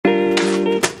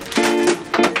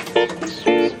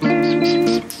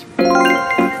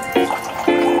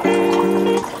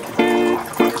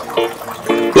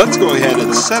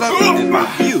set up and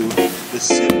review the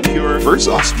Simpure reverse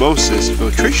osmosis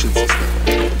filtration system.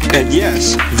 And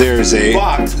yes, there's a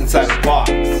box inside a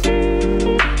box.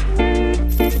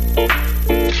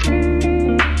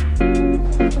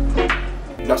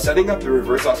 Now setting up the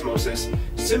reverse osmosis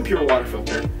Simpure water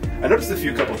filter, I noticed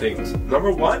a couple things.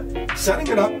 Number one, setting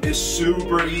it up is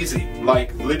super easy.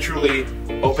 Like literally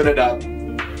open it up,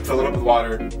 fill it up with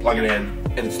water, plug it in,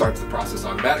 and it starts the process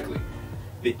automatically.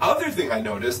 The other thing I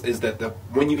noticed is that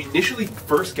when you initially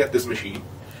first get this machine,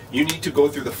 you need to go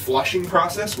through the flushing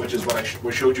process, which is what I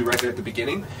showed you right there at the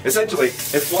beginning. Essentially,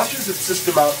 it flushes its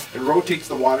system out and rotates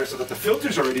the water so that the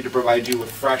filters are ready to provide you with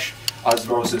fresh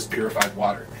osmosis purified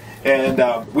water. And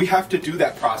we have to do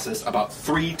that process about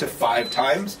 3 to 5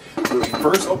 times when we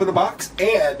first open the box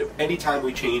and anytime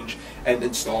we change and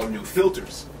install new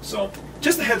filters. So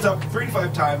just a heads up, 3 to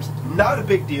 5 times, not a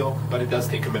big deal, but it does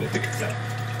take a minute to get set up.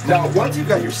 Now, once you've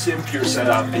got your Simpure set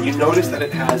up and you notice that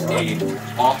it has a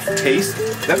off taste,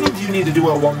 that means you need to do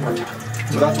it one more time.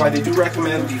 So that's why they do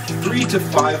recommend the 3 to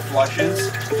 5 flushes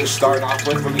to start off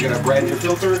with when you get a brand new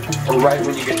filter, or right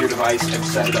when you get your device and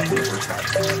set it up for the first time.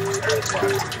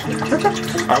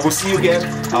 Alright, we'll see you again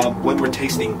when we're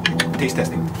taste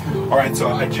testing. Alright, so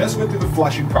I just went through the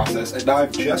flushing process and now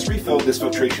I've just refilled this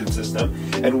filtration system,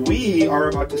 and we are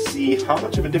about to see how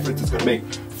much of a difference it's going to make.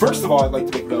 First of all, I'd like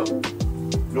to make note.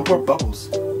 No more bubbles.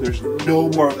 There's no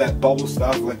more of that bubble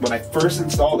stuff. Like when I first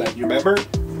installed that, you remember?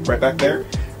 Right back there?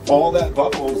 All that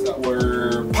bubbles that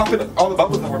were popping up, all the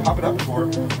bubbles that were popping up before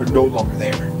are no longer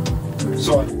there.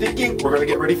 So I'm thinking we're going to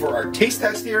get ready for our taste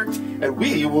test here, and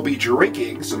we will be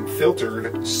drinking some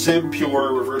filtered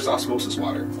Simpure reverse osmosis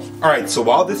water. Alright, so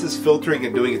while this is filtering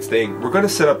and doing its thing, we're going to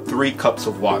set up 3 cups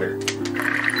of water.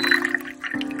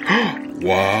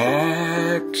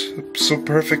 What? So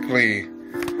perfectly.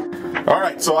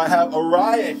 Alright, so I have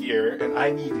Araya here, and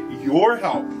I need your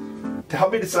help to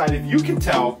help me decide if you can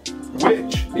tell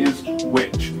which is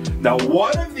which. Now,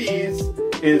 one of these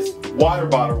is water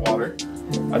bottle water.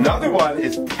 Another one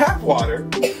is tap water.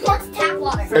 What's tap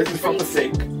water? This is from the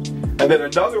sink. And then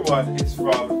another one is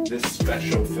from this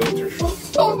special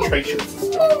filtration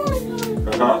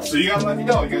system. So you gotta let me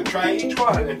know. You're gonna try each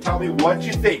one and tell me what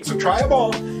you think. So try them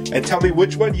all and tell me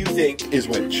which one you think is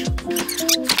which.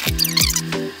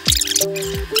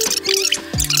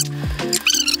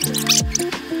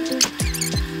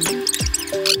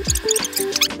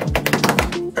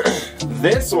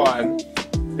 This one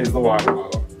is the water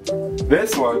bottle.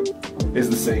 This one is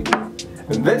the sink.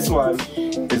 And this one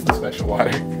is the special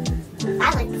water.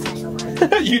 I like the special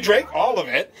water. You drank all of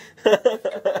it.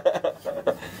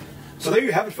 So there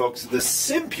you have it, folks. The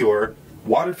Simpure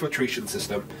water filtration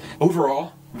system.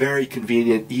 Overall, very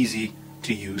convenient, easy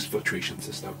to use filtration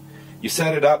system. You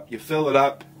set it up, you fill it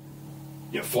up,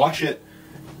 you flush it,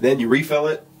 then you refill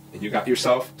it, and you got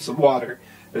yourself some water.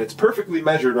 And it's perfectly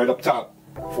measured right up top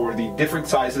for the different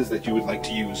sizes that you would like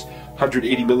to use.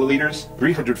 180 milliliters,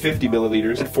 350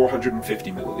 milliliters, and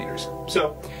 450 milliliters.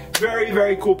 So, very,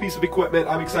 very cool piece of equipment.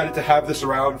 I'm excited to have this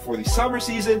around for the summer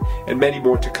season and many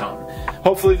more to come.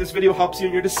 Hopefully this video helps you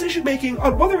in your decision making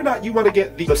on whether or not you want to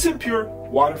get the Simpure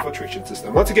water filtration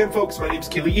system. Once again, folks, my name is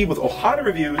Keely E with Ohana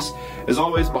Reviews. As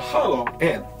always, mahalo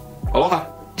and aloha.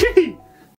 Chee!